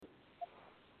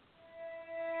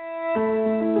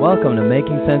Welcome to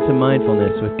Making Sense of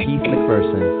Mindfulness with Keith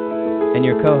McPherson and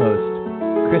your co-host,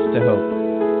 Krista Hope.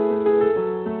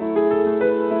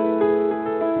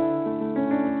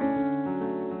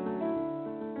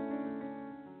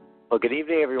 Well, good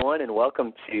evening, everyone, and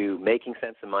welcome to Making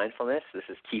Sense of Mindfulness. This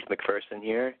is Keith McPherson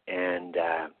here, and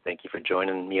thank you for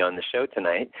joining me on the show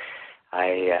tonight.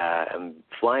 I am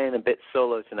flying a bit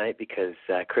solo tonight because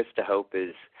Krista Hope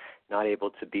is not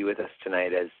able to be with us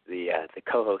tonight as the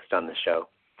co-host on the show.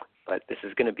 But this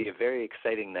is going to be a very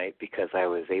exciting night because I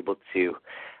was able to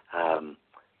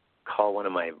call one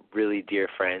of my really dear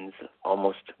friends,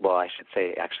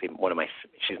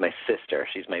 she's my sister.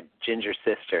 She's my ginger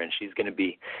sister, and she's going to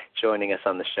be joining us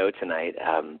on the show tonight,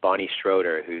 Bonnie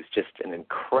Schroeder, who's just an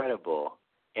incredible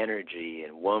energy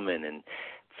and woman and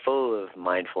full of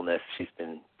mindfulness. She's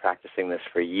been practicing this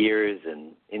for years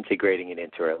and integrating it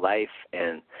into her life,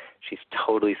 and she's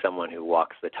totally someone who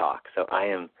walks the talk. So I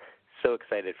am so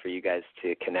excited for you guys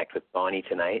to connect with Bonnie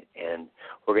tonight, and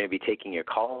we're going to be taking your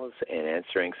calls and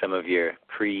answering some of your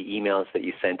pre-emails that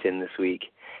you sent in this week,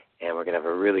 and we're going to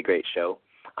have a really great show.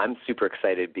 I'm super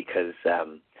excited because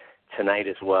tonight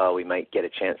as well we might get a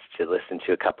chance to listen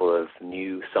to a couple of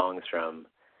new songs from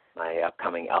my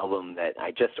upcoming album that I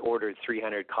just ordered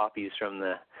 300 copies from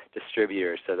the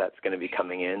distributor, so that's going to be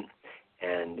coming in,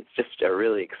 and it's just a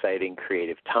really exciting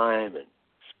creative time, and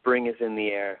spring is in the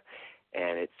air.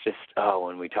 And it's just,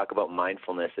 when we talk about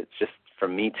mindfulness, it's just, for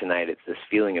me tonight, it's this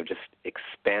feeling of just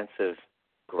expansive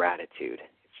gratitude.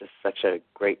 It's just such a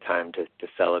great time to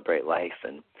celebrate life,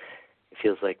 and it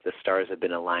feels like the stars have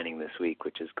been aligning this week,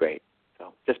 which is great.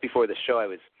 So just before the show, I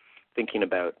was thinking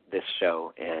about this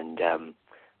show, and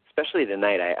especially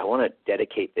tonight, I want to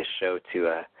dedicate this show to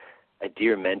a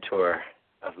dear mentor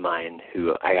of mine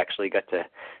who I actually got to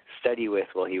study with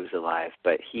while he was alive,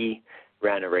 but he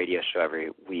ran a radio show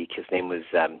every week. His name was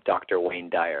Dr. Wayne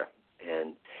Dyer,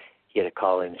 and he had a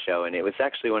call-in show, and it was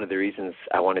actually one of the reasons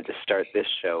I wanted to start this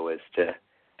show was to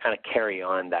kind of carry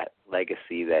on that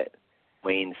legacy that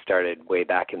Wayne started way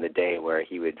back in the day, where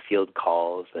he would field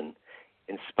calls and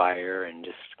inspire and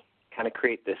just kind of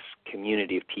create this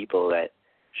community of people that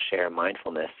share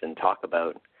mindfulness and talk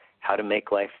about how to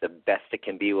make life the best it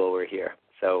can be while we're here.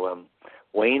 So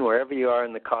Wayne, wherever you are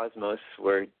in the cosmos,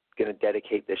 we're going to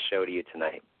dedicate this show to you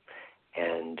tonight.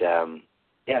 And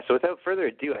so without further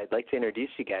ado, I'd like to introduce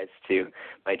you guys to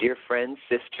my dear friend,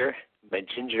 sister, my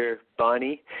ginger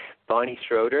Bonnie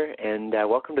Schroeder, and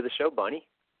welcome to the show, Bonnie.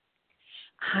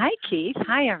 Hi, Keith.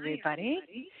 Hi, everybody.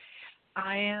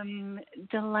 I am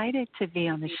delighted to be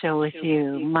on the show with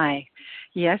you.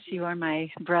 Yes, you are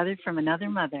my brother from another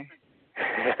mother.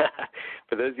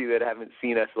 For those of you that haven't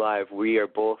seen us live, we are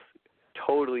both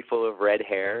totally full of red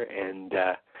hair, and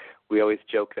we always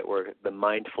joke that we're the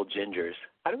mindful gingers.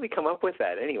 How did we come up with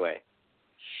that anyway?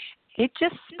 It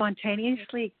just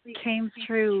spontaneously came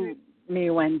through me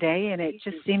one day, and it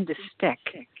just seemed to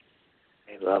stick.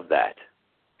 I love that.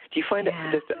 Do you find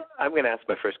I'm going to ask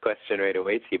my first question right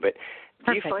away to you, but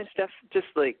do you find stuff just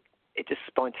like it just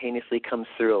spontaneously comes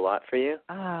through a lot for you?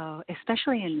 Oh,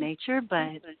 especially in nature,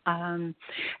 but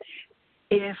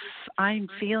if I'm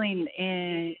feeling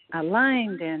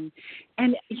aligned and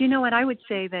you know what, I would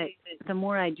say that the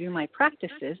more I do my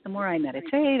practices, the more I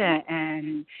meditate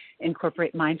and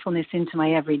incorporate mindfulness into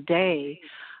my everyday,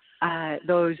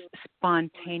 those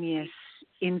spontaneous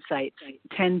insights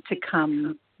tend to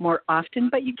come more often,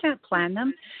 but you can't plan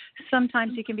them.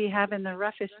 Sometimes you can be having the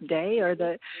roughest day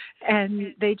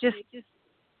and they just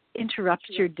interrupt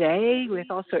your day with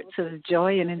all sorts of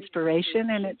joy and inspiration,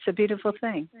 and it's a beautiful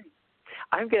thing.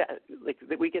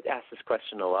 We get asked this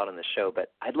question a lot on the show,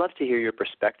 but I'd love to hear your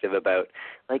perspective about,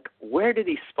 where do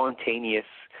these spontaneous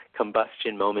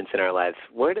combustion moments in our lives,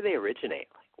 where do they originate?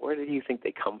 Where do you think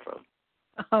they come from?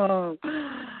 Oh,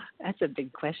 that's a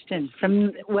big question.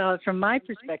 From my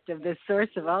perspective, the source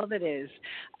of all that is,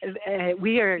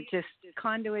 we are just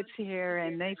conduits here,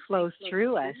 and they flow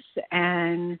through us.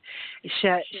 And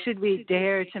should we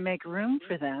dare to make room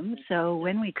for them? So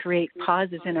when we create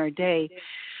pauses in our day,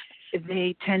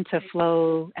 they tend to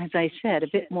flow, as I said, a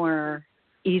bit more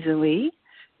easily,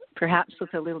 perhaps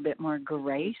with a little bit more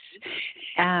grace.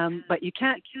 But you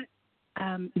can't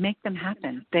make them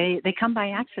happen. They come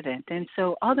by accident. And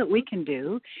so all that we can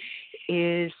do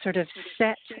is sort of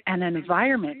set an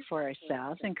environment for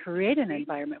ourselves and create an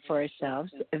environment for ourselves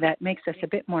that makes us a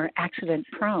bit more accident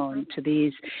prone to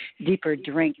these deeper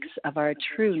drinks of our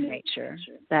true nature,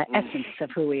 the essence of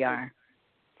who we are.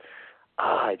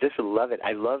 I just love it.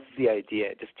 I love the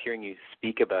idea, just hearing you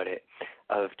speak about it,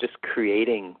 of just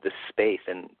creating the space.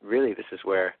 And really, this is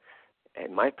where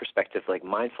in my perspective, like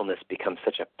mindfulness becomes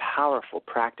such a powerful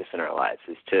practice in our lives,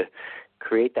 is to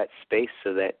create that space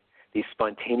so that these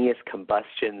spontaneous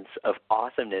combustions of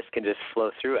awesomeness can just flow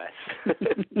through us.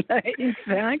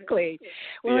 Exactly.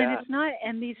 Well, Yeah. and it's not,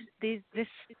 and this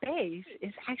space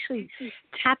is actually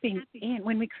tapping in.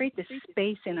 When we create this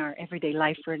space in our everyday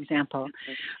life, for example,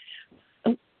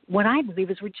 what I believe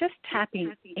is we're just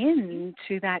tapping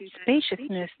into that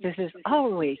spaciousness that is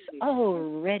always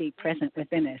already present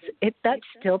within us. It's that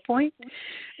still point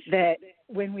that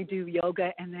when we do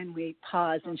yoga and then we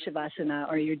pause in Shavasana,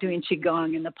 or you're doing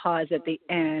Qigong and the pause at the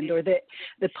end, or the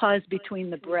pause between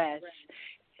the breaths,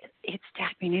 it's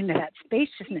tapping into that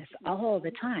spaciousness all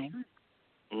the time.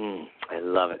 I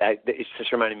love it. It's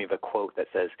just reminding me of a quote that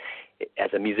says,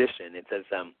 as a musician, it says,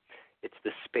 it's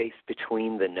the space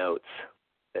between the notes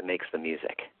that makes the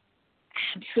music.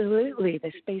 Absolutely.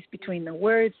 The space between the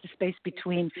words, the space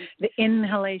between the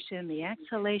inhalation, the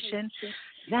exhalation,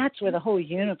 that's where the whole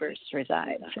universe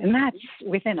resides. And that's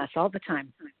within us all the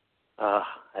time. I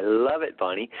love it,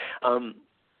 Bonnie.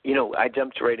 I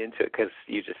jumped right into it because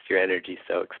your energy is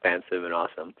so expansive and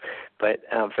awesome. But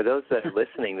for those that are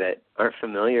listening that aren't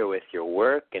familiar with your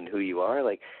work and who you are,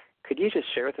 like, could you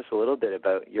just share with us a little bit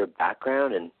about your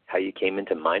background and how you came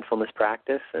into mindfulness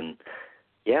practice, and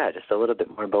just a little bit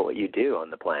more about what you do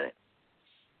on the planet?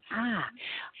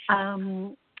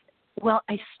 Well,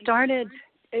 I started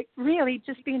really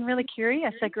just being really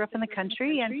curious. I grew up in the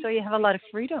country, and so you have a lot of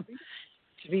freedom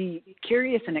to be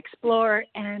curious and explore.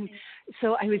 And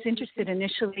so I was interested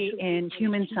initially in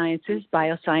human sciences,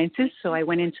 biosciences. So I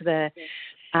went into the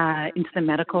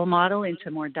medical model,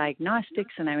 into more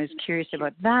diagnostics, and I was curious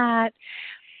about that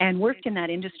and worked in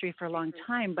that industry for a long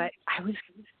time. But I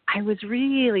was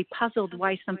really puzzled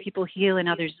why some people heal and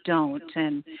others don't,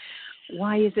 and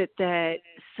why is it that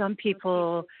some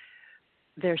people,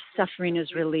 their suffering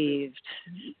is relieved,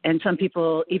 and some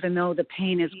people, even though the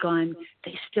pain is gone,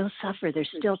 they still suffer. They're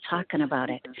still talking about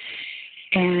it.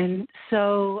 And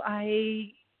so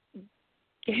I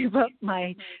gave up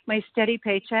my steady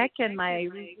paycheck and my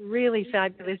really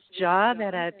fabulous job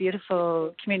at a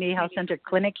beautiful community health center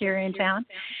clinic here in town,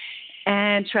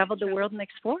 and traveled the world and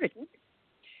explored.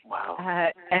 Wow.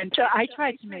 And so I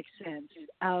tried to make sense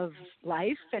of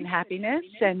life and happiness,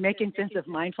 and making sense of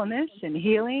mindfulness and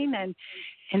healing. And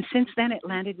since then, it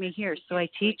landed me here. So I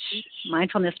teach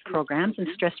mindfulness programs and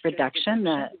stress reduction,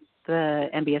 the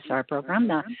MBSR program,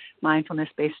 the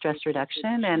mindfulness-based stress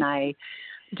reduction. And I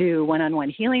do one-on-one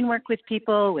healing work with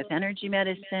people with energy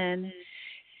medicine,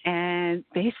 and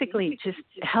basically just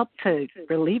help to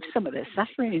relieve some of the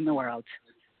suffering in the world.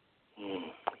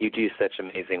 You do such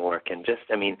amazing work, and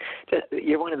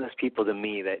you're one of those people to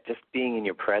me that just being in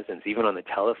your presence, even on the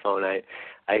telephone,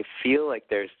 I feel like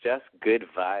there's just good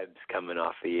vibes coming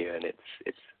off of you, and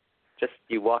it's just,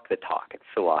 you walk the talk. It's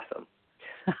so awesome.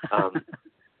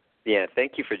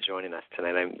 Thank you for joining us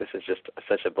tonight. This is just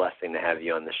such a blessing to have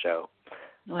you on the show.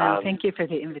 Well, thank you for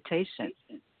the invitation.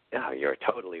 Oh, you're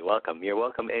totally welcome. You're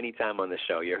welcome anytime on the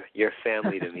show. You're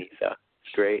family to me, so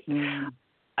it's great.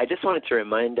 I just wanted to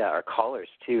remind our callers,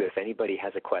 too, if anybody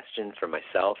has a question for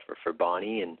myself or for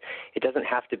Bonnie, and it doesn't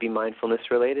have to be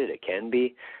mindfulness related. It can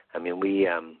be. I mean, we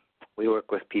work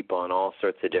with people on all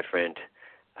sorts of different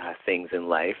things in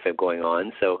life going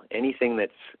on. So anything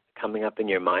that's coming up in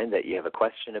your mind that you have a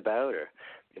question about, or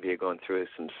maybe you're going through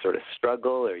some sort of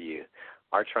struggle, or you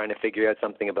are trying to figure out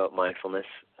something about mindfulness,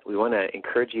 we want to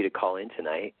encourage you to call in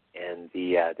tonight. And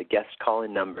the guest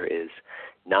call-in number is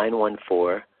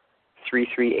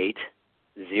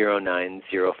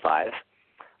 914-338-0905.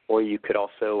 Or you could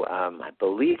also, I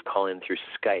believe, call in through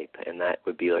Skype, and that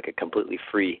would be like a completely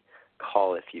free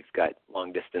call if you've got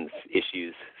long-distance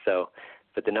issues.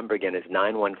 But the number again is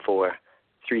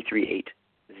 914-338-0905.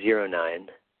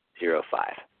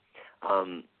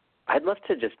 I'd love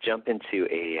to just jump into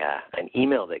an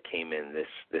email that came in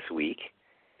this week.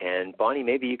 And Bonnie,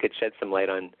 maybe you could shed some light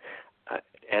on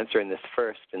answering this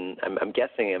first. And I'm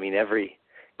guessing, every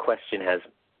question has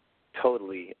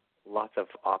totally lots of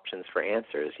options for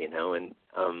answers, and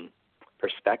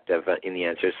perspective in the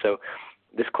answers. So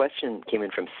this question came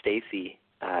in from Stacy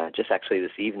just actually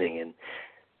this evening, and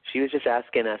she was just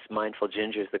asking us mindful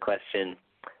gingers the question,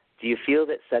 do you feel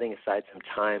that setting aside some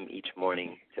time each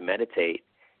morning to meditate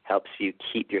helps you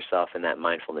keep yourself in that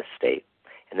mindfulness state?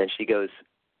 And then she goes,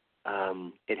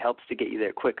 it helps to get you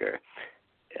there quicker.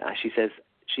 She says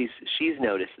she's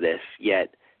noticed this,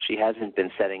 yet she hasn't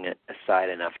been setting aside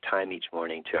enough time each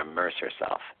morning to immerse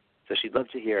herself. So she'd love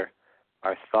to hear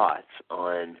our thoughts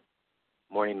on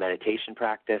morning meditation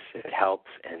practice, if it helps,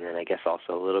 and then I guess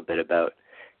also a little bit about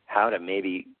how to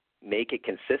maybe make it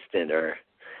consistent or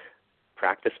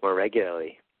practice more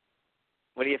regularly.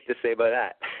 What do you have to say about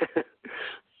that?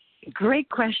 Great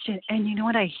question. And you know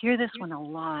what? I hear this one a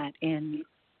lot in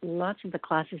lots of the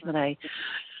classes that I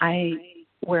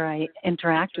where I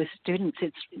interact with students.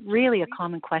 It's really a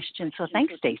common question. So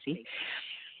thanks, Stacy.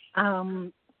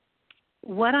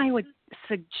 What I would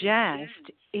suggest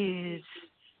is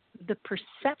the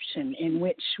perception in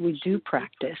which we do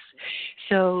practice.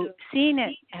 So seeing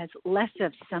it as less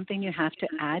of something you have to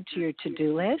add to your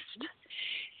to-do list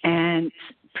and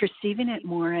perceiving it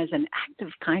more as an act of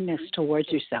kindness towards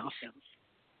yourself.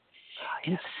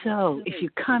 And so if you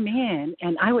come in,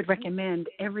 and I would recommend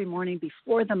every morning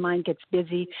before the mind gets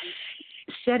busy,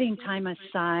 setting time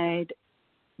aside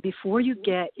before you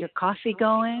get your coffee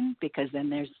going, because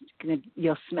then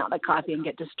you'll smell the coffee and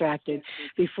get distracted.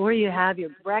 Before you have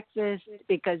your breakfast,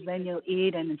 because then you'll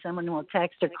eat and then someone will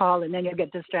text or call and then you'll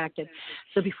get distracted.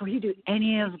 So before you do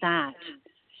any of that,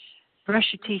 brush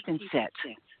your teeth and sit.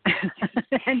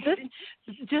 And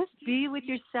just be with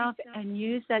yourself and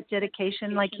use that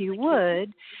dedication like you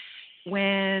would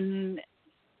when,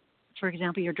 for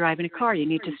example, you're driving a car. You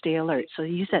need to stay alert. So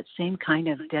use that same kind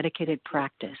of dedicated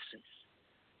practice.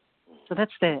 So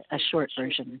that's a short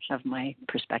version of my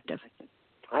perspective.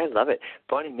 I love it.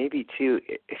 Bonnie, maybe too,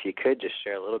 if you could just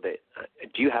share a little bit.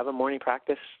 Do you have a morning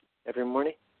practice every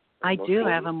morning? I do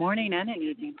have a morning and an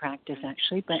evening practice,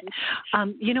 actually. But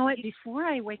you know what? Before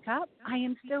I wake up, I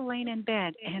am still laying in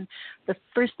bed. And the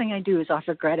first thing I do is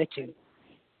offer gratitude.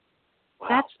 Wow.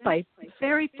 That's my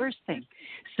very first thing.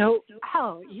 So,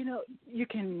 you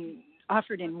can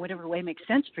offer it in whatever way makes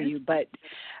sense for you. But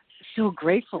so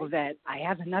grateful that I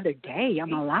have another day.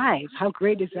 I'm alive. How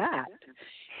great is that?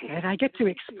 And I get to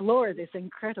explore this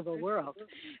incredible world.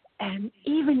 And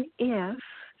even if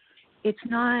it's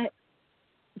not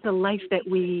the life that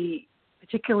we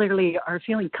particularly are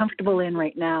feeling comfortable in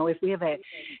right now, if we have a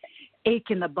ache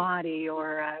in the body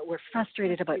or we're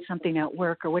frustrated about something at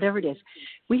work or whatever it is,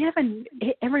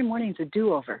 every morning's a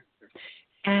do-over.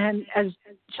 And as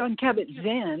Jon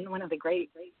Kabat-Zinn, one of the great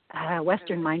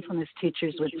Western mindfulness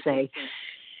teachers, would say,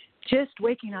 just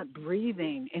waking up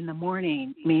breathing in the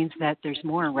morning means that there's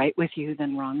more right with you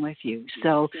than wrong with you.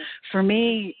 So for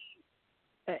me,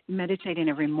 meditating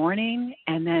every morning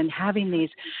and then having these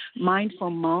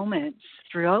mindful moments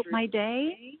throughout my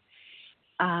day,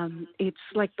 it's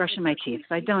like brushing my teeth.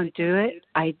 If I don't do it,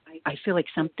 I feel like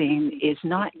something is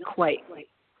not quite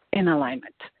in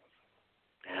alignment.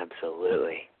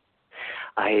 Absolutely.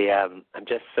 I'm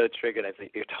just so triggered as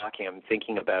you're talking. I'm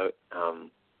thinking about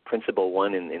Principle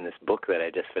 1 in this book that I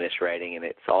just finished writing, and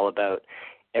it's all about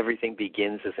everything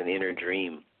begins as an inner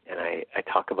dream. And I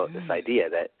talk about this idea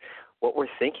that what we're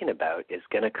thinking about is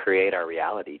going to create our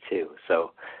reality too.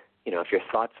 So, if your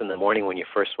thoughts in the morning when you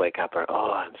first wake up are,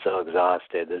 oh, I'm so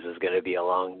exhausted, this is going to be a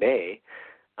long day,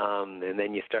 and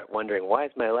then you start wondering, why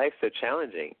is my life so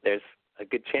challenging? There's a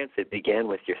good chance it began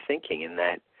with your thinking in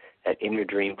that inner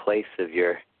dream place of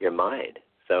your mind.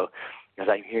 So as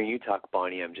I'm hearing you talk,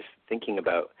 Bonnie, I'm just thinking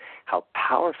about how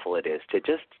powerful it is to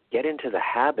just get into the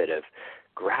habit of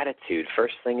gratitude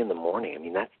first thing in the morning. I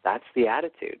mean, that's the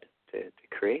attitude to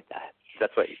create that.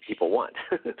 That's what people want.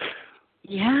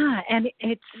 Yeah, and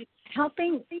it's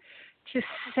helping to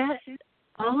set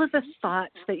all of the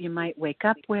thoughts that you might wake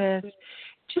up with,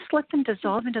 just let them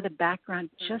dissolve into the background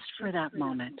just for that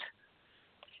moment.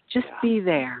 Just be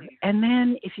there. And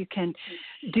then if you can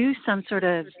do some sort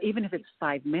of, even if it's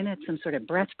 5 minutes, some sort of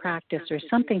breath practice or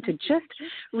something to just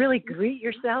really greet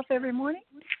yourself every morning.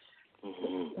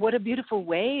 What a beautiful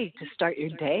way to start your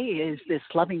day is this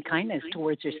loving kindness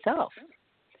towards yourself.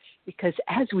 Because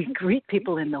as we greet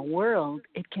people in the world,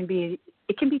 it can be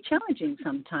challenging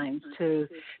sometimes to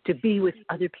be with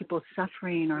other people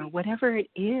suffering or whatever it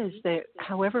is that,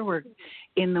 however we're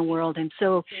in the world. And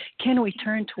so can we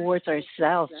turn towards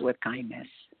ourselves with kindness?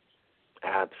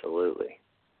 Absolutely.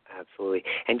 Absolutely.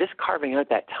 And just carving out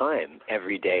that time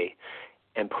every day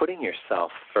and putting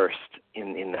yourself first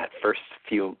in that first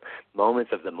few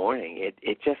moments of the morning, it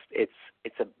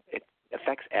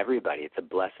affects everybody. It's a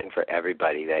blessing for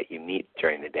everybody that you meet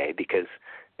during the day because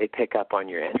they pick up on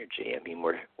your energy. I mean,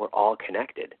 we're all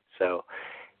connected. So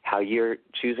how you're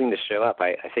choosing to show up,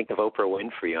 I think of Oprah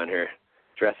Winfrey on her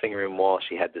dressing room wall.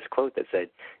 She had this quote that said,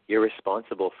 "You're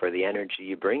responsible for the energy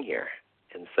you bring here."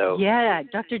 And so yeah,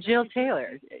 Dr. Jill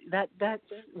Taylor, that's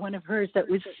one of hers that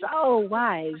was so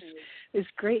wise. This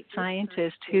great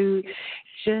scientist who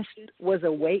just was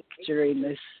awake during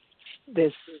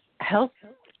this health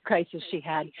crisis she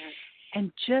had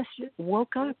and just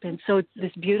woke up. And so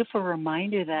this beautiful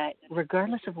reminder that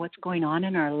regardless of what's going on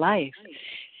in our life,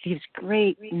 these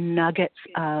great nuggets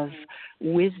of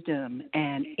wisdom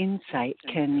and insight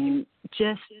can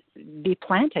just be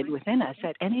planted within us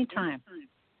at any time.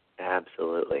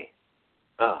 Absolutely.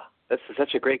 Oh, that's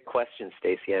such a great question,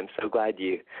 Stacey. I'm so glad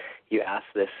you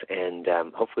asked this, and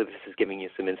hopefully this is giving you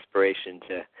some inspiration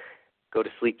to go to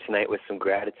sleep tonight with some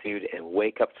gratitude and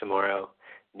wake up tomorrow,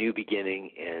 new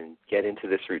beginning, and get into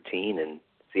this routine and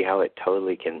see how it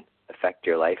totally can affect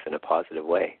your life in a positive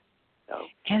way. So.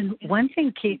 And one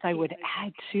thing, Keith, I would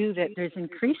add, too, that there's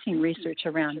increasing research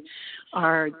around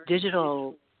our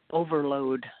digital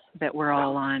overload that we're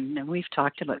all on, and we've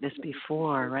talked about this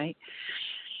before, right?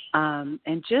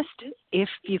 And just if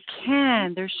you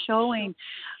can, they're showing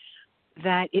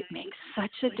that it makes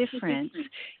such a difference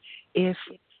if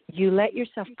you let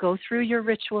yourself go through your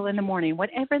ritual in the morning,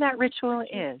 whatever that ritual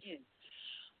is.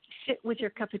 Sit with your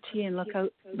cup of tea and look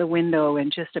out the window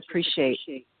and just appreciate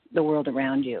the world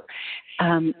around you.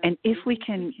 And if we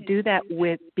can do that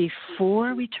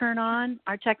before we turn on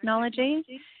our technology,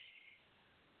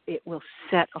 it will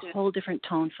set a whole different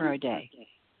tone for our day.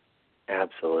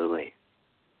 Absolutely.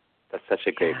 That's such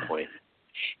a great point.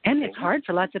 And it's hard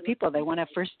for lots of people. They want to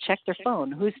first check their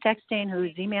phone. Who's texting,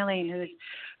 who's emailing,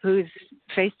 who's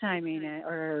FaceTiming,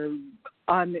 or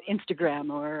on Instagram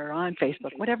or on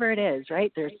Facebook, whatever it is,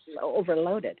 right? They're so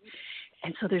overloaded.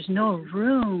 And so there's no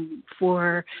room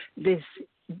for this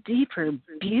deeper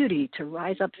beauty to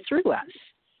rise up through us.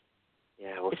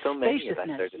 Yeah, well, so many of us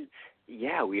are just,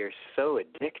 we are so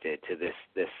addicted to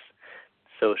this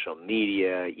social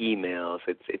media, emails.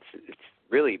 It's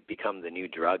really become the new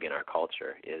drug in our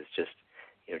culture, is just,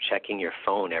 checking your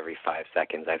phone every 5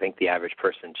 seconds. I think the average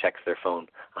person checks their phone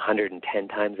 110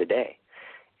 times a day.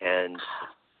 And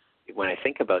when I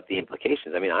think about the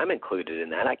implications, I'm included in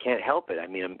that. I can't help it.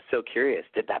 I'm so curious.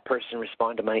 Did that person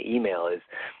respond to my email?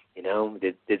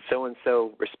 Did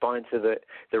so-and-so respond to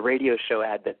the radio show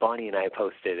ad that Bonnie and I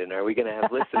posted? And are we going to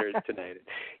have listeners tonight?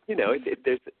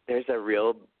 There's a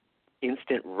real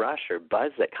instant rush or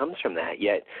buzz that comes from that.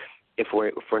 Yet, if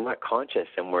we're not conscious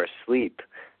and we're asleep,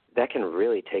 that can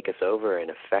really take us over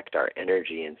and affect our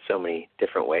energy in so many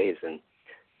different ways. And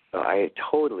so I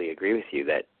totally agree with you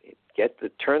that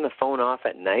turn the phone off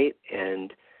at night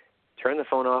and turn the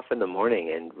phone off in the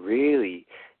morning, and really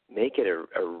make it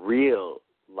a real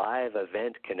live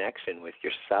event connection with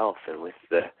yourself and with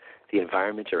the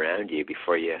environment around you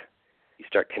before you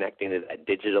start connecting to that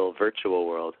digital virtual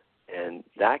world. And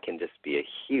that can just be a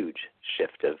huge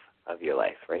shift of your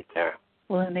life right there.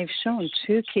 Well, and they've shown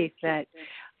too, Keith, that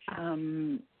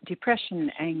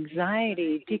depression,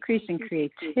 anxiety, decrease in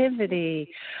creativity,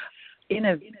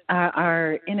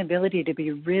 our inability to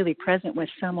be really present with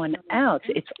someone else,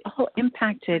 it's all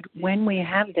impacted when we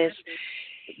have this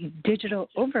digital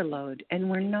overload and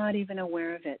we're not even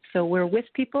aware of it. So we're with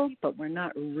people, but we're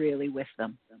not really with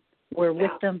them. We're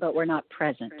with them, but we're not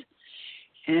present.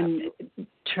 And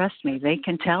trust me, they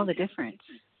can tell the difference.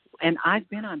 And I've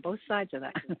been on both sides of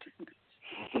that.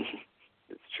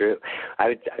 It's true. I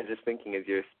was just thinking as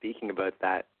you're speaking about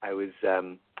that, I was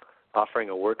offering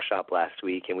a workshop last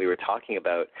week, and we were talking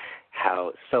about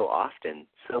how so often,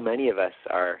 so many of us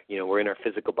are, we're in our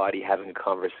physical body having a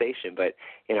conversation, but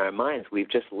in our minds, we've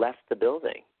just left the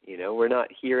building. We're not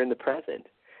here in the present.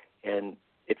 And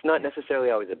it's not necessarily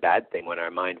always a bad thing when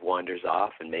our mind wanders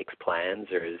off and makes plans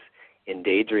or is in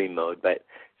daydream mode, but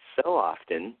so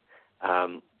often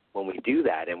when we do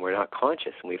that and we're not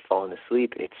conscious and we've fallen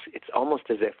asleep, it's almost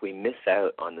as if we miss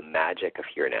out on the magic of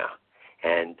here now.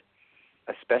 And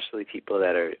especially people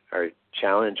that are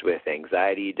challenged with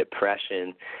anxiety,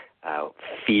 depression,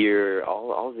 fear,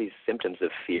 all these symptoms of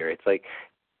fear. It's like,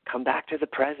 come back to the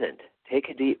present. Take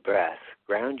a deep breath.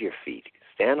 Ground your feet.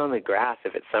 Stand on the grass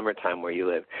if it's summertime where you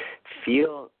live.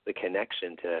 Feel the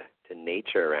connection to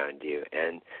nature around you.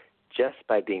 And just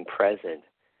by being present,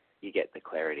 you get the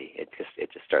clarity. It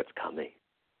just starts coming.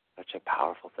 Such a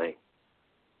powerful thing.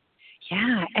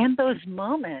 Yeah, and those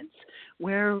moments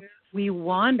where we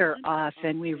wander off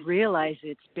and we realize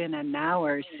it's been an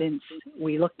hour since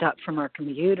we looked up from our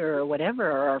computer or whatever,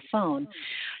 or our phone,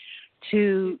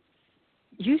 to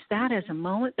use that as a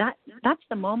moment. That's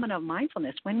the moment of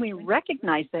mindfulness, when we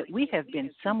recognize that we have been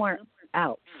somewhere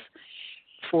else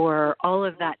for all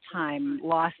of that time,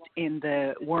 lost in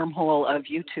the wormhole of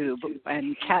YouTube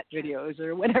and cat videos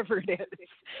or whatever it is,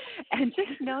 and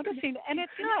just noticing. And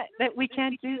it's not that we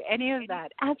can't do any of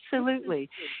that. Absolutely.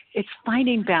 It's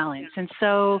finding balance. And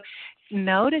so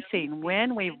noticing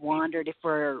when we've wandered, if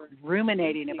we're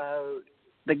ruminating about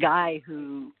the guy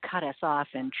who cut us off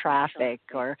in traffic,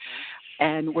 or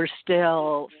and we're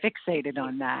still fixated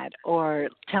on that, or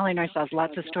telling ourselves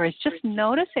lots of stories. Just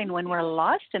noticing when we're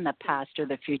lost in the past or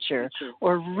the future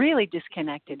or really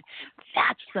disconnected,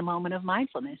 that's the moment of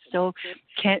mindfulness. So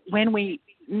when we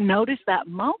notice that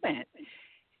moment,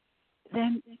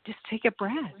 then just take a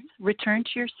breath. Return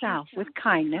to yourself with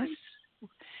kindness,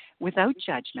 without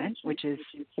judgment, which is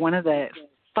one of the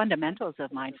fundamentals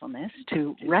of mindfulness,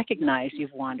 to recognize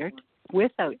you've wandered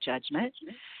without judgment.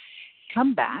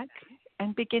 Come back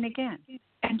and begin again,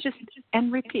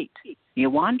 and repeat. You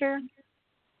wander.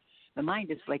 The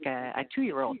mind is like a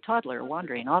 2-year-old toddler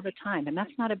wandering all the time, and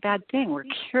that's not a bad thing. We're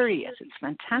curious. It's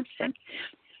fantastic.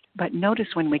 But notice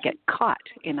when we get caught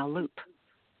in a loop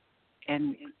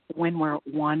and when we're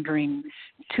wandering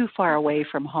too far away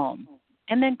from home,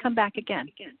 and then come back again.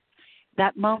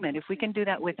 That moment, if we can do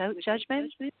that without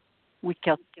judgment, we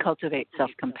cultivate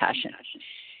self-compassion.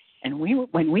 And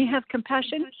when we have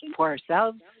compassion for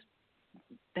ourselves,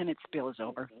 then it spills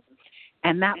over.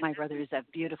 And that, my brother, is a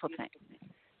beautiful thing.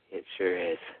 It sure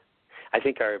is. I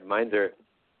think our minds are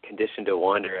conditioned to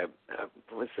wander.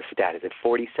 What's the stat? Is it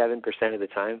 47% of the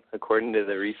time, according to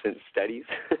the recent studies?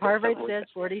 Harvard says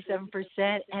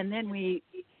 47%, and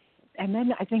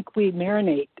then I think we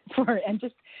marinate and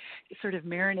just sort of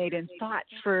marinate in thoughts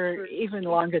for even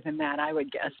longer than that, I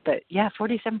would guess. But yeah,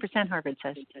 47% Harvard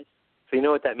says. So you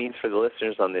know what that means for the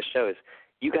listeners on this show is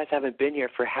you guys haven't been here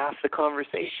for half the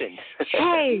conversation.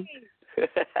 Hey!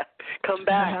 Come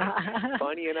back.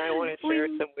 Bonnie and I want to share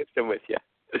some wisdom with you.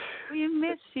 We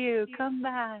miss you. Come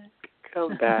back.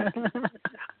 Come back.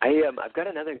 I've got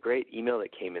another great email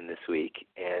that came in this week,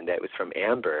 and it was from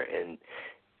Amber, and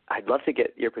I'd love to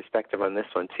get your perspective on this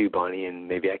one too, Bonnie, and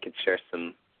maybe I could share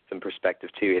some perspective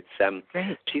too. It's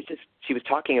great. She was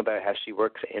talking about how she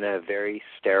works in a very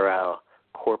sterile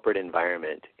corporate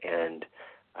environment, and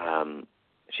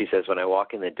she says when I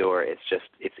walk in the door, it's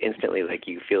instantly like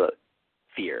you feel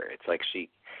fear. It's like she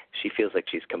feels like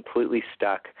she's completely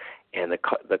stuck, and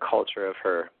the culture of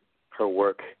her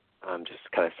work, just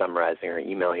kind of summarizing her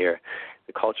email here,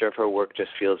 the culture of her work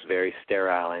just feels very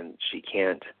sterile, and she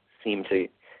can't seem to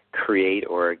create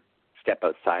or step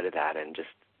outside of that, and just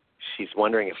she's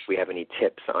wondering if we have any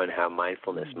tips on how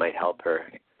mindfulness might help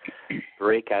her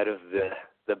break out of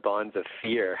the bonds of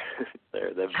fear,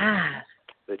 or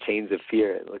the chains of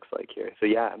fear, it looks like here. So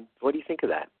yeah, what do you think of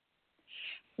that?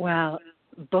 Well,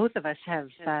 both of us have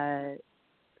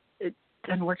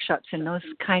done workshops in those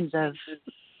kinds of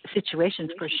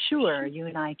situations for sure, you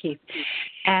and I, Keith.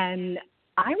 And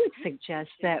I would suggest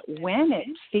that when it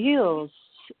feels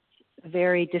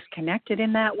very disconnected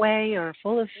in that way or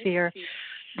full of fear,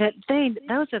 that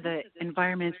those are the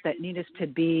environments that need us to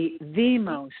be the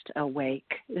most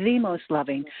awake, the most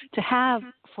loving, to have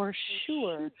for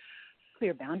sure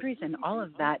clear boundaries and all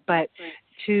of that, but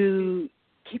to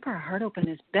keep our heart open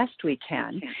as best we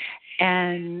can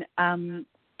and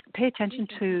pay attention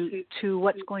to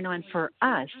what's going on for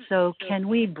us. So can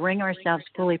we bring ourselves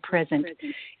fully present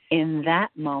in that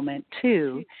moment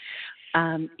too,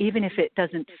 even if it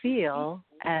doesn't feel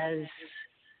as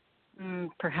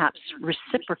perhaps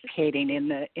reciprocating in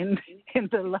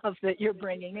the love that you're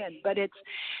bringing in. But it's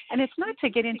not to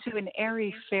get into an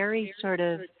airy fairy sort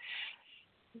of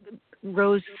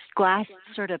rose glass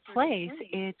sort of place.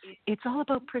 It's all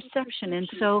about perception. And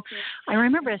so I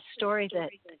remember a story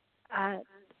that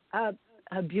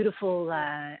a beautiful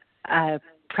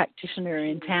practitioner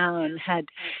in town had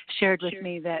shared with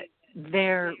me, that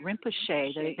their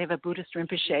Rinpoche, they have a Buddhist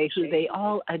Rinpoche who they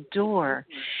all adore.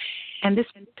 And this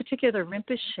particular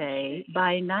Rinpoche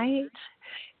by night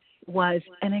was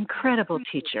an incredible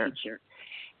teacher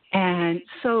and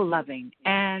so loving.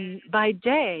 And by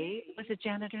day was a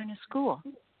janitor in a school.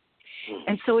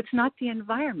 And so it's not the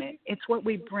environment, it's what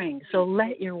we bring. So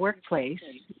let your workplace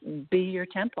be your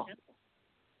temple.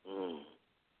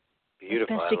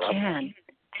 Beautiful. As best you can.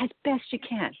 As best you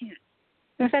can.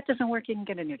 And if that doesn't work, you can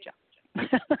get a new job.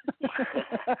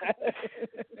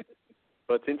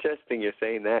 Well, it's interesting you're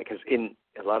saying that, because in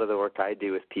a lot of the work I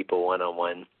do with people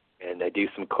one-on-one, and I do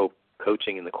some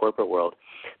coaching in the corporate world,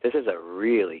 this is a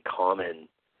really common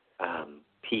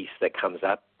piece that comes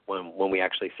up when we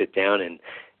actually sit down and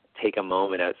take a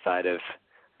moment outside of,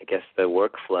 I guess, the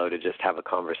workflow to just have a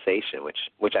conversation,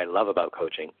 which I love about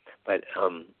coaching. But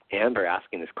Amber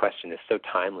asking this question is so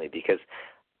timely, because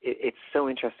it's so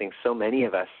interesting. So many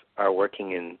of us are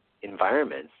working in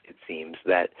environments, it seems,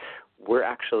 that we're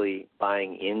actually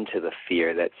buying into the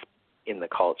fear that's in the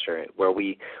culture, where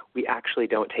we actually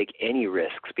don't take any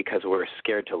risks because we're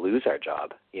scared to lose our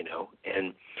job,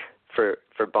 And for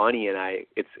Bonnie and I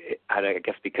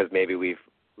guess because maybe we've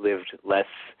lived less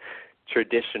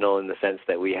traditional in the sense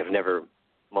that we have never.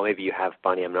 Well, maybe you have,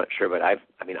 Bonnie. I'm not sure, but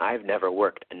I've never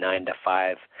worked a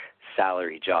 9-to-5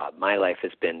 salary job. My life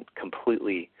has been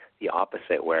completely the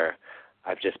opposite, where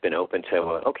I've just been open to,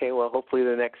 okay, well, hopefully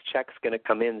the next check's going to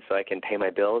come in so I can pay my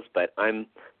bills, but I'm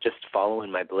just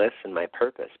following my bliss and my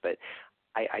purpose. But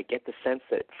I get the sense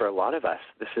that for a lot of us,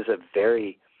 this is a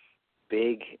very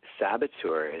big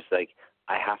saboteur. Is like,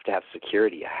 I have to have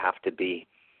security. I have to be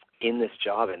in this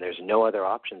job, and there's no other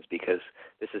options because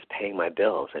this is paying my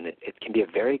bills. And it can be a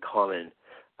very common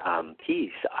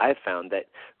piece, I've found, that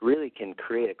really can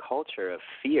create a culture of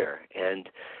fear. And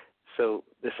so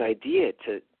this idea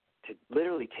to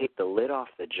literally take the lid off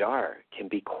the jar can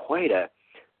be quite a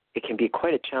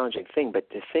challenging thing. But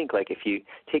to think, like, if you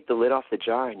take the lid off the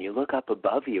jar and you look up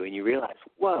above you and you realize,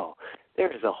 whoa,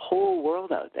 there's a whole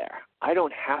world out there. I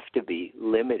don't have to be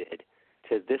limited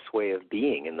to this way of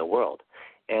being in the world.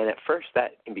 And at first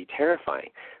that can be terrifying.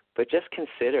 But just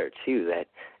consider, too, that,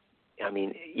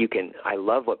 I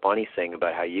love what Bonnie's saying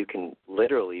about how you can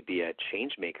literally be a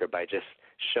change maker by just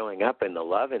showing up in the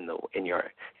love in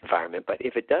your environment. But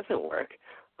if it doesn't work,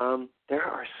 there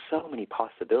are so many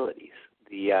possibilities.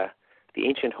 The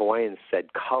ancient Hawaiians said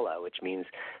kala, which means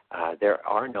there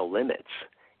are no limits,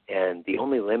 and the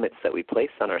only limits that we place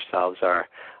on ourselves are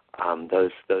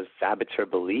those saboteur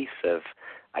beliefs of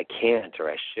I can't,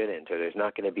 or I shouldn't, or there's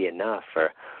not going to be enough,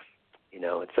 or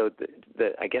And so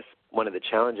I guess one of the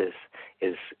challenges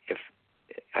is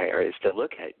to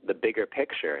look at the bigger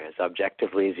picture as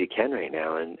objectively as you can right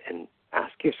now, and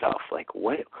ask yourself, like,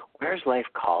 where's life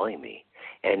calling me?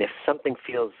 And if something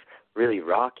feels really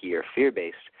rocky or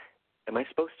fear-based, am I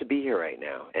supposed to be here right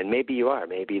now? And maybe you are.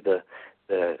 Maybe the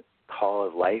call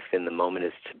of life in the moment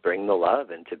is to bring the love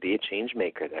and to be a change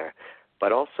maker there.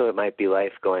 But also it might be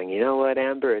life going, you know what,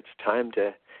 Amber, it's time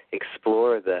to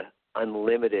explore the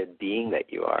unlimited being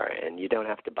that you are, and you don't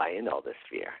have to buy into all this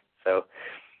fear. So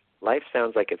life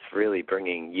sounds like it's really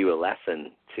bringing you a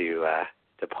lesson to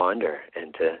ponder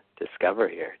and to discover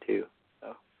here too.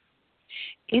 So.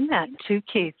 In that too,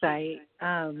 Keith, I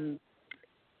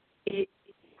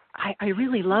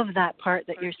really love that part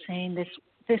that you're saying.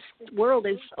 This world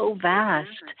is so vast,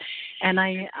 and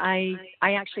I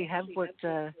actually have worked.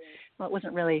 Well, it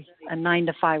wasn't really a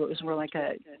 9-to-5. It was more like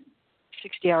a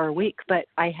 60-hour week, but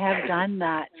I have done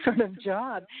that sort of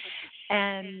job,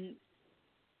 and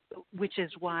which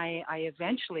is why I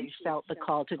eventually felt the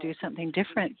call to do something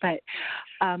different. But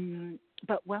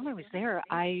while I was there,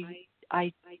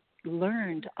 I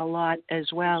learned a lot as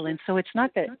well. And so it's not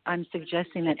that I'm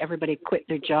suggesting that everybody quit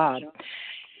their job.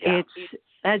 Yeah. It's,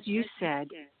 as you said,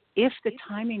 if the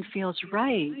timing feels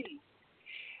right,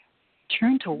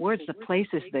 turn towards the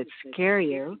places that scare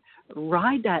you,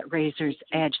 ride that razor's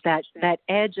edge, that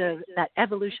edge of that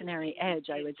evolutionary edge,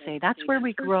 I would say. That's where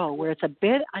we grow, where it's a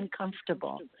bit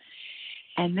uncomfortable.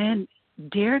 And then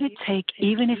dare to take,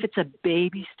 even if it's a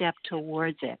baby step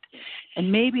towards it. And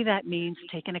maybe that means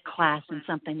taking a class in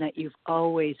something that you've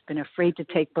always been afraid to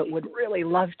take but would really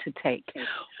love to take.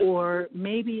 Or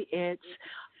maybe it's,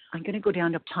 I'm going to go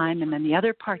down to time, and then the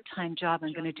other part-time job,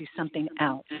 I'm going to do something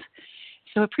else.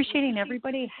 So appreciating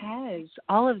everybody has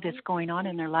all of this going on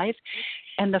in their life.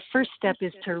 And the first step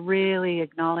is to really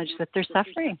acknowledge that they're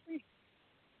suffering.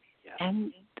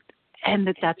 And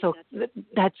that's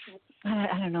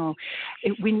I don't know.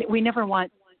 We never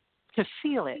want to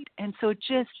feel it. And so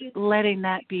just letting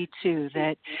that be too,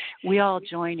 that we all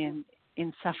join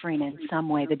in suffering in some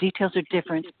way. The details are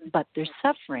different, but they're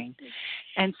suffering.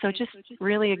 And so just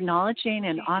really acknowledging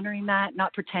and honoring that,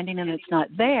 not pretending that it's not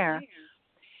there.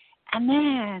 And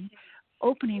then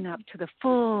opening up to the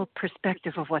full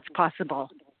perspective of what's possible,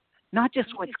 not just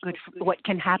what's good, for, what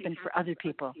can happen for other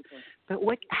people, but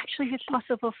what actually is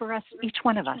possible for us, each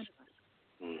one of us.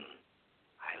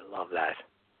 I love that.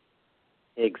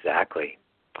 Exactly.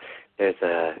 There's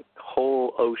a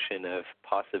whole ocean of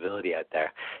possibility out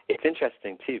there. It's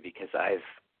interesting, too, because I've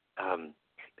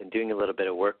been doing a little bit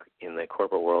of work in the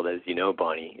corporate world, as you know,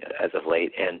 Bonnie, as of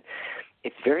late, and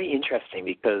it's very interesting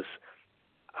because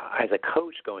as a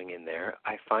coach going in there,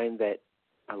 I find that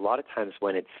a lot of times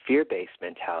when it's fear-based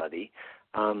mentality,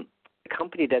 the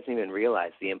company doesn't even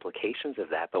realize the implications of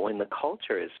that. But when the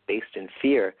culture is based in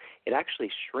fear, it actually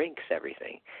shrinks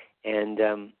everything. And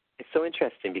it's so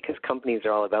interesting because companies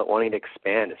are all about wanting to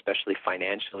expand, especially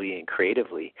financially and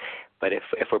creatively. But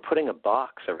if we're putting a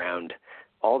box around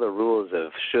all the rules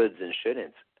of shoulds and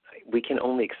shouldn'ts, we can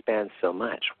only expand so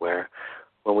much, where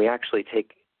when we actually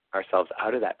take ourselves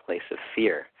out of that place of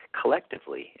fear,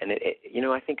 collectively. And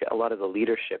I think a lot of the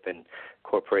leadership in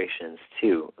corporations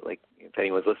too, like if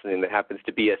anyone's listening that happens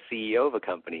to be a CEO of a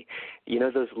company,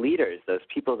 those leaders, those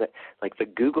people that, like the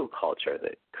Google culture,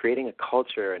 that creating a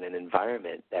culture and an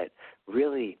environment that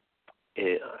really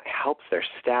helps their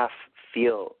staff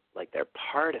feel like they're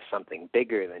part of something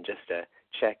bigger than just a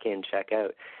check in, check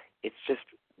out. It's just,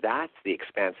 that's the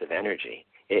expansive energy.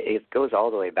 It goes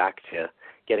all the way back to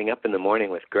getting up in the morning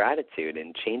with gratitude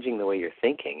and changing the way you're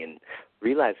thinking and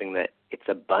realizing that it's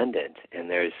abundant and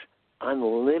there's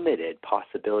unlimited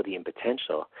possibility and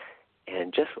potential,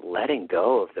 and just letting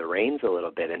go of the reins a little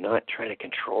bit and not trying to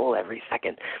control every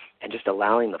second and just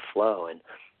allowing the flow. And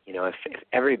if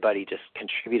everybody just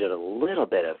contributed a little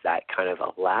bit of that kind of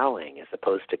allowing as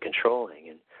opposed to controlling,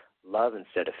 and love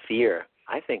instead of fear,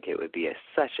 I think it would be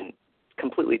such a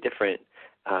completely different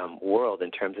world in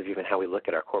terms of even how we look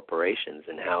at our corporations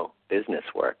and how business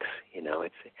works.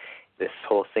 It's this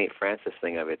whole St. Francis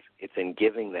thing of it's in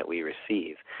giving that we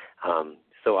receive.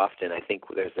 So often I think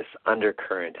there's this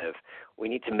undercurrent of we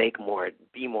need to make more,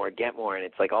 be more, get more, and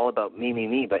it's like all about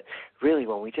me. But really,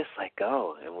 when we just let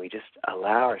go and we just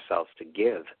allow ourselves to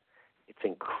give, it's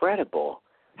incredible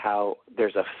how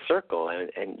there's a circle,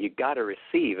 and you got to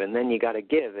receive, and then you got to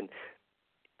give, and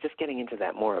just getting into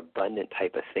that more abundant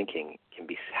type of thinking can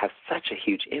have such a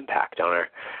huge impact on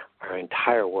our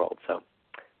entire world. So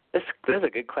this is a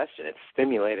good question. It's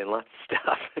stimulating lots of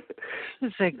stuff.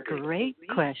 It's a great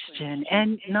question.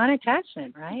 And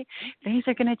non-attachment, right? Things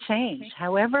are going to change.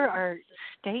 However our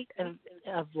state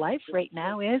of life right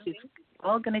now is, it's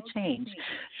all going to change.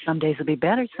 Some days will be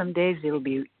better. Some days it'll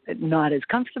be not as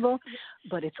comfortable,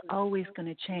 but it's always going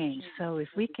to change. So if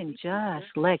we can just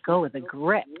let go of the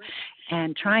grip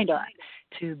and trying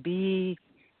to be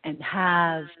and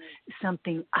have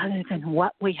something other than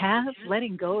what we have,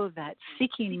 letting go of that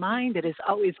seeking mind that is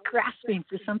always grasping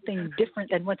for something different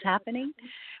than what's happening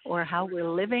or how we're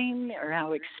living or how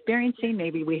we're experiencing.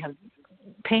 Maybe we have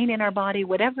pain in our body,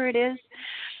 whatever it is.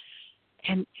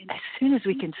 And as soon as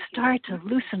we can start to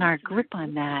loosen our grip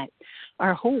on that,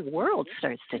 our whole world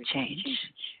starts to change.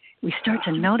 We start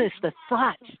to notice the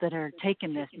thoughts that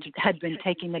had been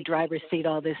taking the driver's seat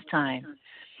all this time.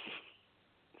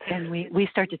 And we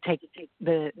start to take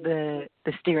the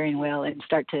steering wheel and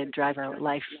start to drive our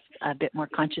life a bit more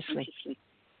consciously.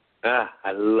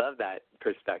 I love that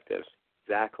perspective.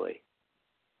 Exactly.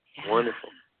 Yeah. Wonderful.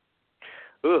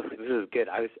 Ooh, this is good.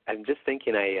 I'm just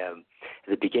thinking. At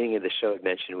the beginning of the show, I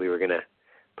mentioned we were going to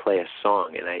play a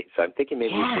song, and so I'm thinking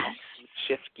maybe we should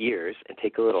shift gears and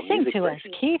take a little music break.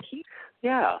 Sing to us, Keith.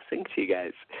 Yeah, I'll sing to you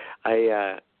guys.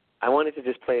 I wanted to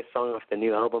just play a song off the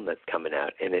new album that's coming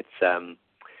out, and it's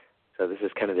so this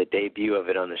is kind of the debut of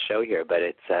it on the show here, but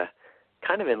it's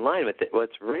kind of in line with it. Well,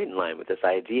 it's right in line with this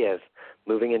idea of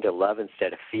moving into love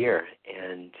instead of fear,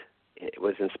 and it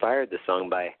was inspired, the song,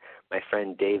 by my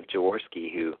friend Dave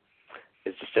Jaworski, who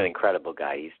is just an incredible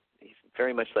guy. He's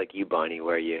very much like you, Bonnie,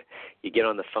 where you get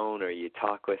on the phone or you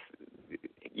talk with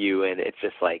you, and it's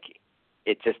just like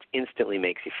it just instantly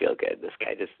makes you feel good. This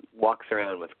guy just walks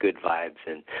around with good vibes,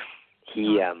 and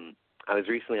he I was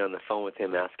recently on the phone with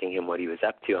him asking him what he was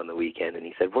up to on the weekend, and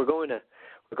he said, we're going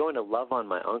to love on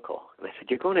my uncle. And I said,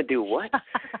 you're going to do what?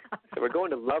 So we're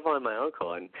going to love on my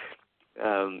uncle. And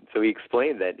so he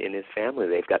explained that in his family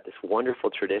they've got this wonderful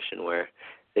tradition where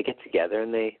they get together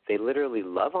and they literally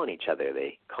love on each other.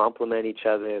 They compliment each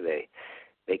other. They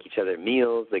make each other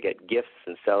meals. They get gifts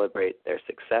and celebrate their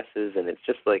successes. And it's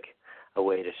just like a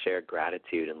way to share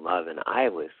gratitude and love. And I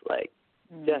was like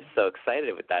just so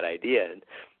excited with that idea. And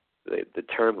the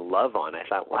term love on, I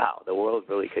thought, wow, the world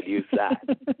really could use that.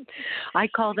 I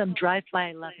call them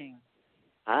drive-by loving.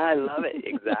 I love it,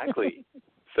 exactly.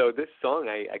 So this song,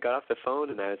 I got off the phone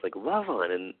and I was like, love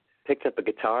on, and picked up a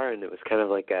guitar, and it was kind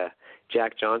of like a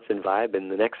Jack Johnson vibe,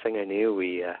 and the next thing I knew,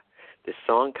 this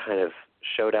song kind of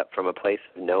showed up from a place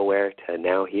of nowhere to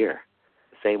now here,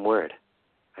 the same word.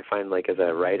 I find, like, as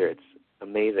a writer, it's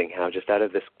amazing how just out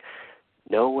of this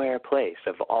nowhere place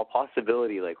of all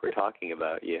possibility, like we're talking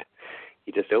about, you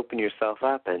just open yourself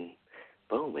up and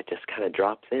boom, it just kind of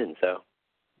drops in. So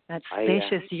that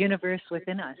spacious universe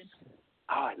within us.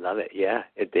 Oh, I love it. Yeah,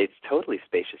 it's totally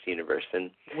spacious universe,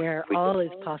 and where all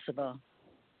is possible.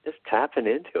 Just tapping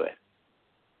into it.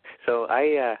 So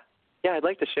I'd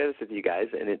like to share this with you guys,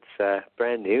 and it's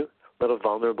brand new, a little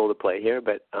vulnerable to play here,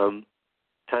 but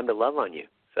time to love on you.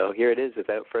 So here it is.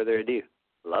 Without further ado,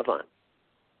 love on.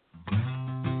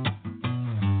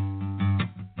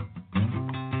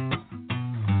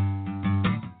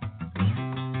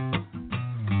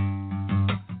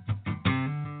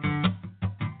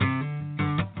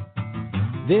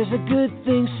 There's a good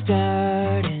thing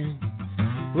starting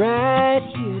right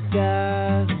here,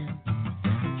 darling.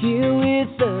 Here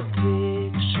with a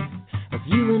picture of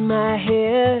you in my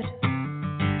head.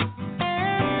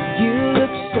 You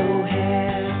look so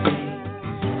happy,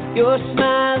 you're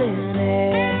smiling at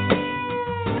me.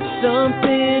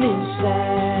 Something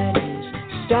inside is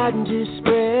starting to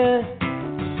spread.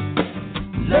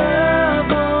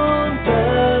 Love on,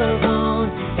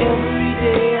 every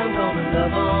day I'm gonna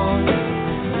love on you.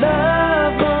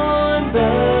 Love on,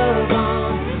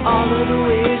 all of the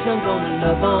ways I'm gonna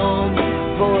love on you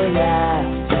for a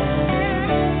lifetime.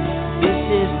 This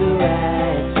is the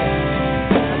right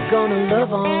time, I'm gonna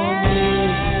love on you.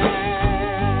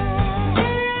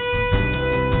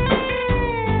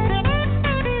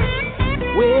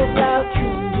 Without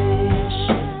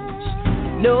conditions,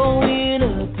 no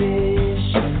inhibitions,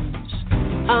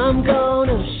 I'm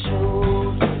gonna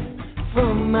show you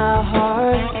from my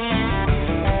heart.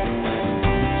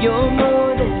 You're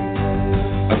more than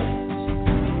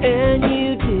perfect, and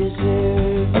you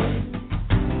deserve it.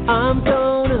 I'm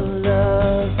gonna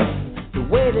love you the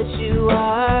way that you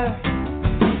are.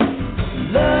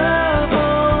 Love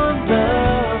on,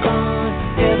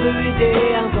 every day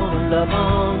I'm gonna love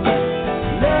on you.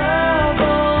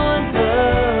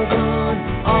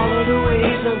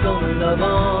 Love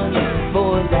on you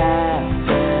for a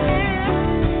lifetime.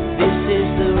 This is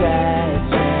the right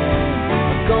time.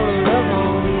 I'm gonna love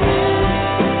on you.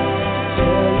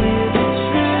 Tell you the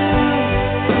truth.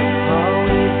 All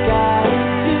we've gotta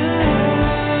do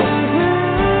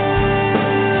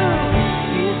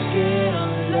is get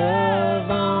our love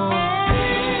on.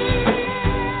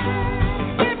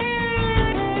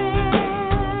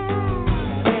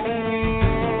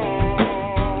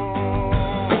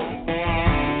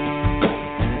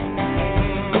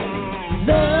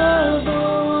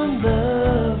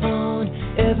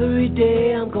 Every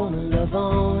day I'm gonna love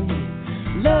on you.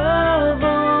 Love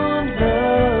on,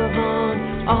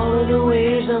 all of the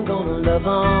ways I'm gonna love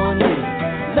on you.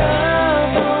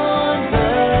 Love on,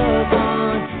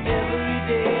 every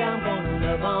day I'm gonna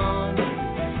love on you.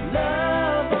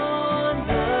 Love on,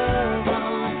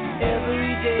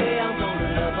 every day I'm gonna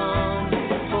love on you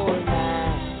for a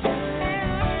lifetime.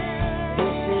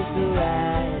 This is the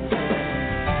right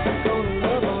time, I'm gonna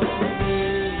love on you.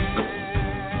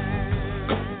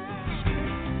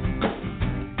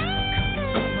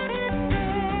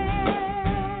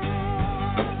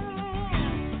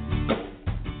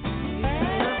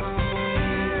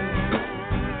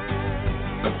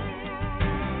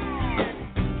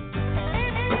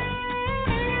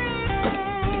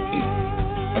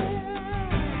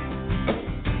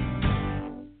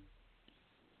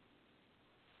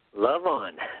 Love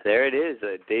On. There it is,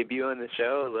 a debut on the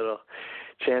show, a little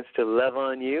chance to love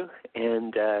on you.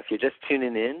 And if you're just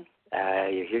tuning in,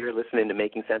 you're here listening to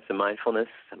Making Sense of Mindfulness.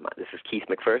 This is Keith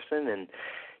McPherson, and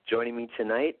joining me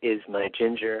tonight is my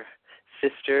ginger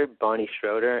sister, Bonnie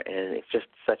Schroeder, and it's just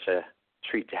such a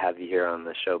treat to have you here on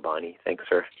the show, Bonnie. Thanks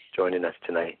for joining us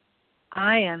tonight.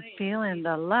 I am feeling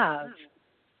the love.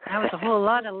 That was a whole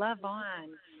lot of love on.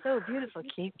 So beautiful,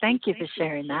 Keith. Thank you for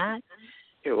sharing that.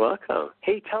 You're welcome.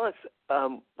 Hey, tell us,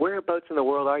 whereabouts in the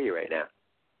world are you right now?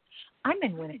 I'm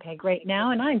in Winnipeg right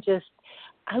now, and I'm just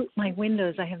out my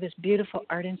windows. I have this beautiful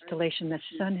art installation. The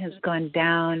sun has gone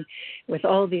down with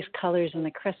all these colors, and the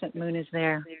crescent moon is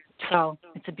there. So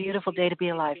it's a beautiful day to be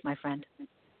alive, my friend.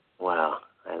 Wow,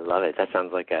 I love it. That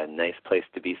sounds like a nice place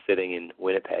to be sitting in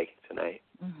Winnipeg tonight.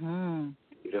 Mm-hmm.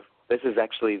 Beautiful. This is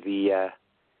actually the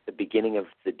beginning of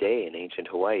the day in ancient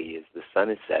Hawaii as the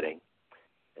sun is setting.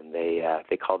 And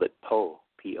they called it Po,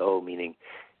 P-O, meaning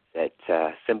that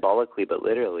symbolically but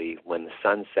literally, when the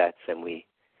sun sets and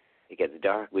it gets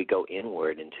dark, we go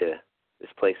inward into this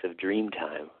place of dream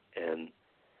time. And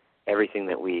everything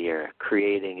that we are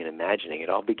creating and imagining, it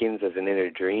all begins as an inner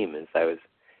dream, as I was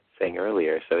saying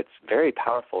earlier. So it's very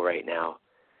powerful right now.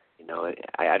 You know,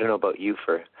 I don't know about you,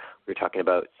 we were talking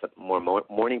about some more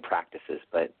morning practices,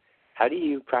 but how do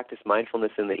you practice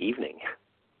mindfulness in the evening?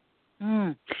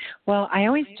 Well, I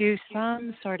always do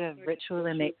some sort of ritual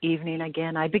in the evening.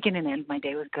 Again, I begin and end my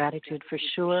day with gratitude for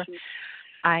sure.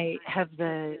 I have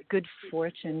the good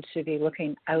fortune to be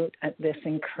looking out at this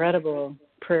incredible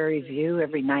prairie view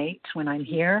every night when I'm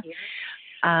here.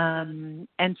 And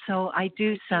so I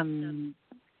do some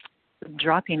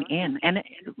dropping in. And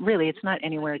really, it's not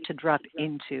anywhere to drop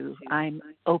into. I'm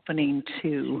opening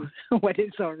to what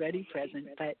is already present.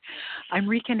 But I'm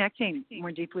reconnecting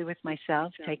more deeply with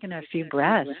myself, taking a few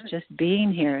breaths, just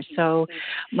being here. So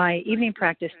my evening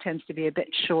practice tends to be a bit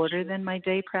shorter than my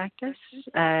day practice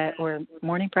or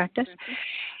morning practice.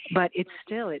 But it's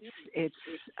still, it's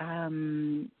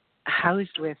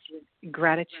housed with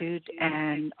gratitude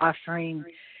and offering.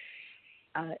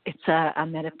 It's a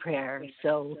metta prayer.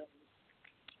 So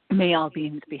may all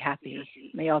beings be happy.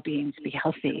 May all beings be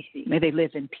healthy. May they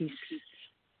live in peace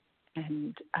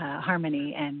and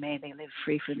harmony, and may they live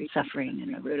free from suffering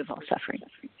and the root of all suffering.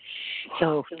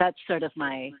 So that's sort of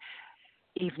my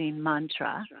evening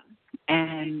mantra.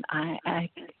 And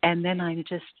and then I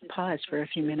just pause for a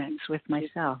few minutes with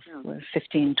myself,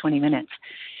 15, 20 minutes,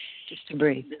 just to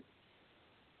breathe.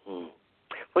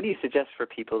 What do you suggest for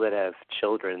people that have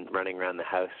children running around the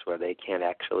house where they can't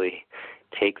actually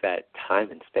take that time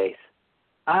and space?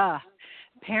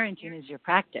 Parenting is your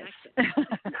practice.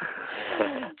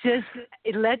 Just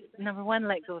number one,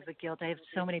 let go of the guilt. I have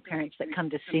so many parents that come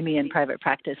to see me in private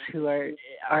practice who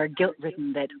are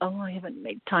guilt-ridden that, I haven't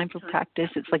made time for practice.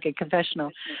 It's like a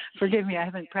confessional. Forgive me, I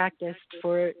haven't practiced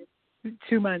for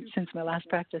 2 months since my last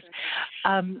practice.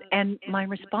 And my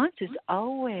response is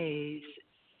always,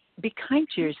 be kind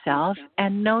to yourself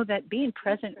and know that being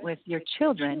present with your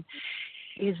children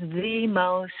is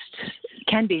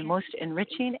can be most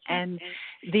enriching and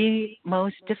the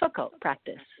most difficult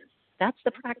practice. That's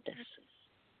the practice.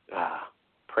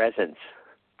 Presence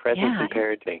in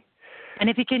parenting. And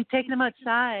if you can take them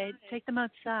outside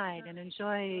and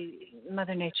enjoy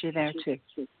Mother Nature there too.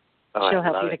 She'll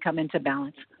help you to come into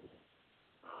balance.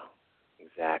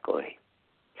 Exactly.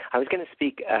 I was going to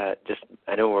speak,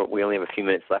 I know we only have a few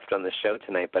minutes left on the show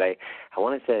tonight, but I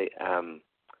wanted to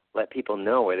let people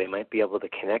know where they might be able to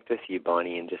connect with you,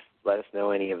 Bonnie, and just let us know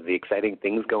any of the exciting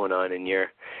things going on in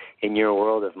your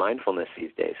world of mindfulness these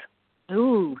days.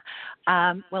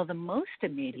 Well, the most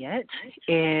immediate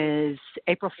is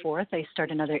April 4th. I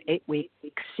start another 8-week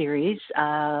series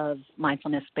of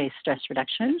mindfulness-based stress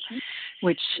reduction,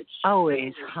 which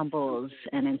always humbles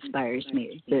and inspires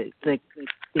me.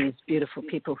 These beautiful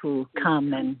people who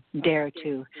come and dare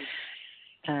to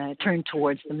turn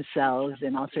towards themselves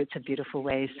in all sorts of beautiful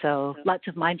ways. So lots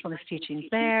of mindfulness teachings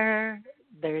there.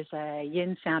 There's a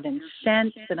Yin Sound and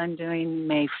Scent that I'm doing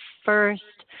May 1st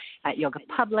at Yoga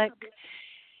Public.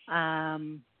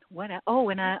 On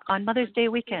Mother's Day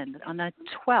weekend, on the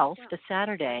 12th, the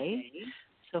Saturday.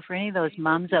 So for any of those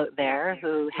moms out there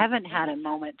who haven't had a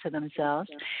moment to themselves,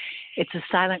 it's a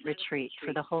silent retreat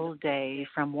for the whole day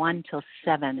from 1 till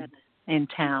 7 in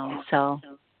town. So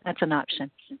that's an option.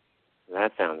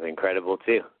 That sounds incredible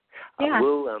too. Yeah.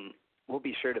 We'll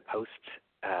be sure to post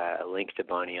a link to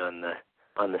Bonnie on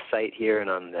the site here and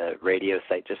on the radio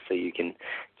site, just so you can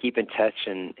keep in touch,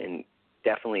 and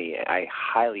definitely I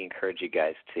highly encourage you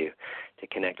guys to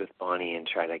connect with Bonnie and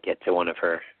try to get to one of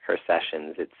her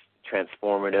sessions. It's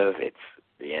transformative. It's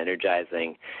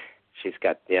re-energizing. She's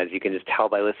got, as you can just tell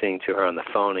by listening to her on the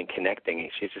phone and connecting,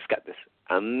 she's just got this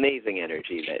amazing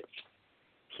energy that's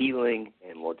healing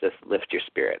and will just lift your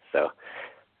spirits. So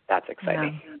that's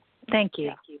exciting. Yeah. Thank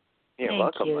you. You're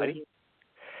welcome, buddy.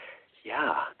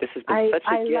 Yeah, this has been such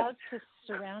a gift. I love to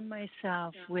surround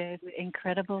myself with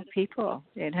incredible people.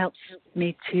 It helps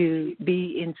me to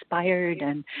be inspired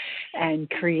and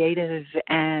creative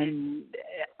and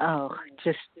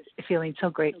just feeling so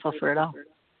grateful for it all.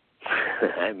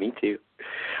 Me too.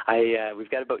 We've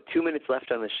got about 2 minutes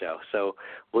left on the show, so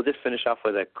we'll just finish off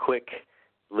with a quick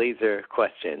laser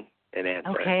question and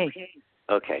answer.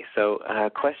 Okay. So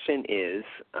question is,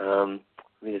 I'm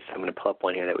going to pull up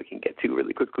one here that we can get to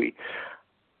really quickly.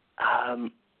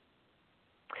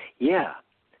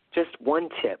 Just one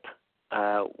tip.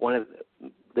 One of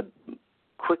the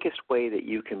quickest way that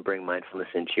you can bring mindfulness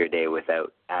into your day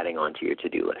without adding on to your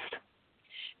to-do list.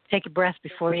 Take a breath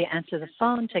before you answer the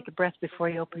phone. Take a breath before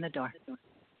you open the door.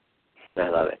 I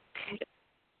love it.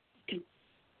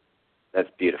 That's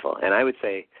beautiful. And I would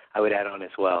add on as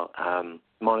well,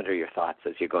 monitor your thoughts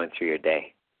as you're going through your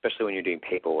day, especially when you're doing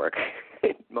paperwork.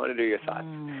 Monitor your thoughts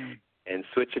and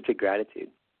switch it to gratitude.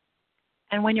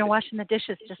 And when you're washing the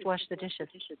dishes, just wash the dishes.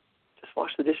 Just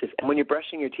wash the dishes. And when you're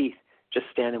brushing your teeth, just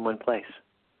stand in one place.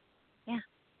 Yeah.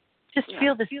 Just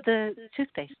feel the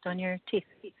toothpaste on your teeth.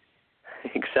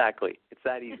 Exactly. It's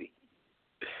that easy.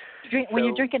 When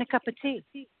you're drinking a cup of tea,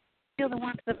 feel the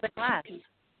warmth of the glass.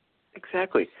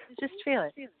 Exactly. Just feel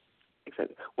it.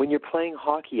 Exactly. When you're playing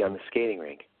hockey on the skating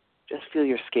rink, just feel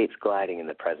your skates gliding in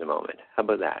the present moment. How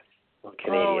about that?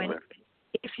 Canadian.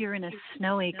 If you're in a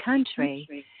snowy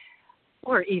country,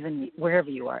 or even wherever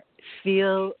you are,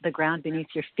 feel the ground beneath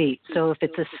your feet. So if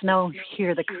it's a snow,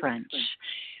 hear the crunch.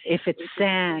 If it's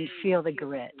sand, feel the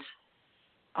grit.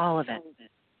 All of it.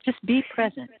 Just be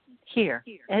present here.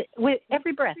 With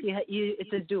every breath,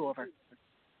 it's a do-over.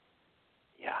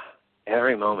 Yeah.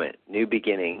 Every moment, new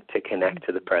beginning to connect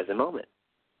to the present moment.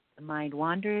 The mind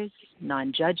wanders,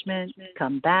 non-judgment,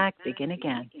 come back, begin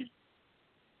again.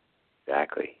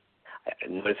 Exactly.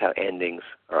 Notice how endings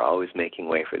are always making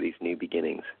way for these new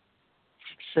beginnings.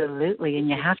 Absolutely, and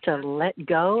you have to let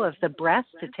go of the breath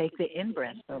to take the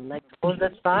in-breath. So let go of the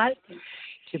thought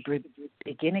to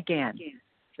begin again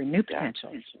for new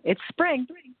potential. It's spring.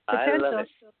 Potential.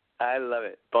 I love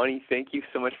it. Bonnie, thank you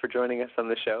so much for joining us on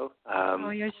the show.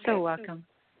 You're so welcome.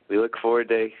 We look forward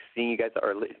to seeing you guys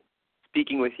or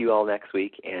speaking with you all next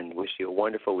week, and wish you a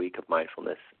wonderful week of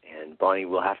mindfulness. And Bonnie,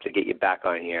 we'll have to get you back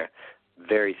on here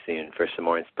very soon for some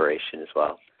more inspiration as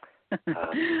well.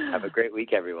 Have a great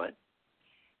week, everyone.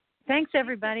 Thanks,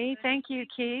 everybody. Thank you,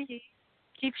 Keith.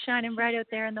 Keep shining bright out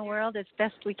there in the world as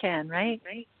best we can, right?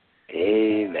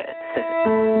 Amen.